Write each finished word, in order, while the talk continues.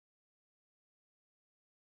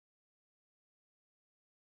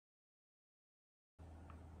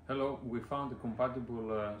Hello, we found a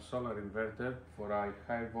compatible solar inverter for our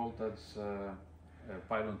high voltage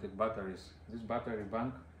Pylontech batteries. This battery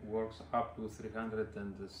bank works up to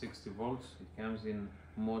 360 volts. It comes in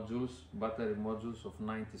modules, battery modules of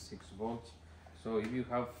 96 volts. So if you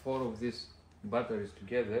have 4 of these batteries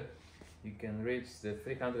together, you can reach the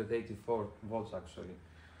 384 volts actually.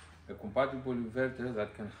 A compatible inverter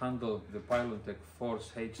that can handle the Pylontech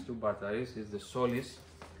Force H2 batteries is the Solis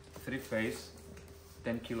 3-phase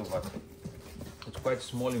 10 kilowatt. It's quite a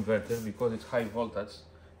small inverter because it's high voltage.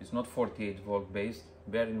 It's not 48 volt based.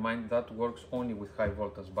 Bear in mind that works only with high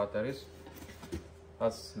voltage batteries.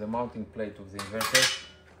 That's the mounting plate of the inverter.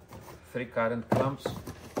 3 current clamps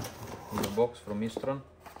in the box from Istron,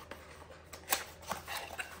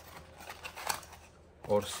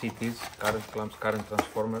 or CTs, current clamps, current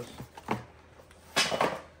transformers.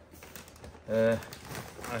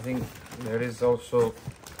 I think there is also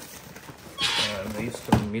the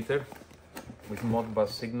Istron meter with Modbus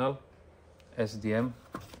signal, SDM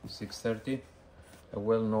 630, a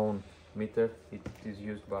well-known meter. It is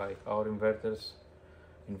used by our inverters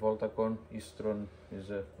in VOLTACON. Istron is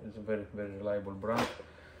a very reliable brand.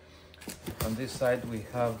 On this side we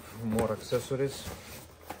have more accessories.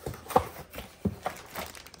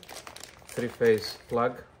 3-phase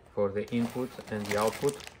plug for the input and the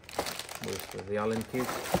output with the Allen kit,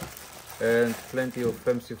 and plenty of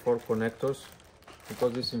MC4 connectors,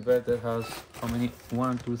 because this inverter has how many?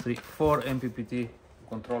 1, 2, 3, 4 MPPT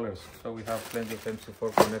controllers. So we have plenty of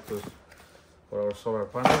MC4 connectors for our solar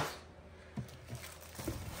panels.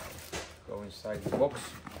 Go inside the box.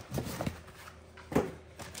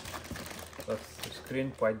 That's the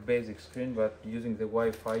screen, quite basic screen, but using the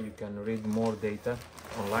Wi-Fi you can read more data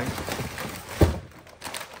online.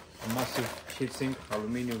 A massive heatsink,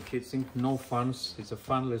 aluminium heatsink, no fans, it's a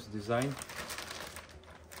fanless design.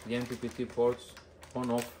 The MPPT ports on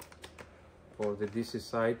off for the DC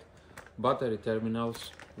side, battery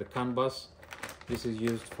terminals, the CAN bus. This is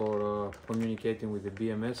used for communicating with the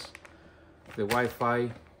BMS, the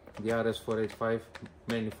Wi-Fi, the RS485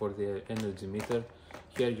 mainly for the energy meter.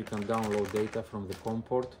 Here you can download data from the COM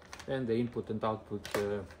port, and the input and output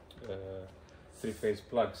 3-phase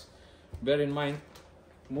plugs. Bear in mind,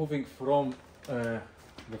 moving from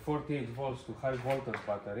the 48 volts to high voltage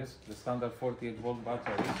batteries, the standard 48 volt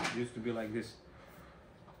batteries used to be like this,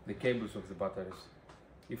 the cables of the batteries.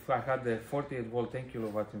 If I had the 48 volt 10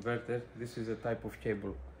 kilowatt inverter, this is the type of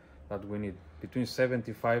cable that we need, between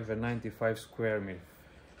 75 and 95 square mil.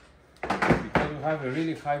 Because we have a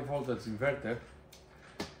really high voltage inverter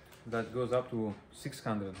that goes up to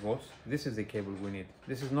 600 volts, this is the cable we need.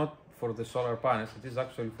 This is not for the solar panels, it is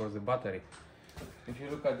actually for the battery. If you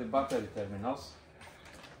look at the battery terminals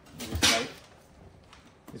on this side,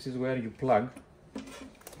 this is where you plug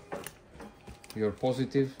your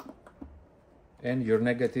positive and your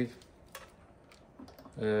negative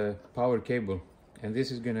power cable, and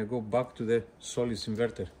this is going to go back to the Solis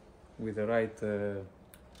inverter with the right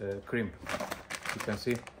crimp. You can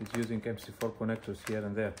see it's using MC4 connectors here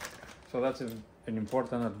and there, so that's an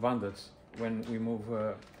important advantage when we move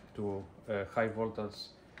to high voltage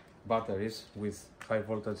batteries with high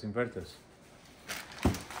voltage inverters.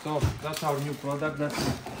 So that's our new product.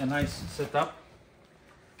 That's a nice setup.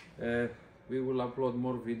 We will upload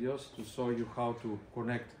more videos to show you how to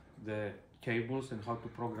connect the cables and how to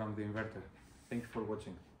program the inverter. Thank you for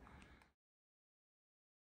watching.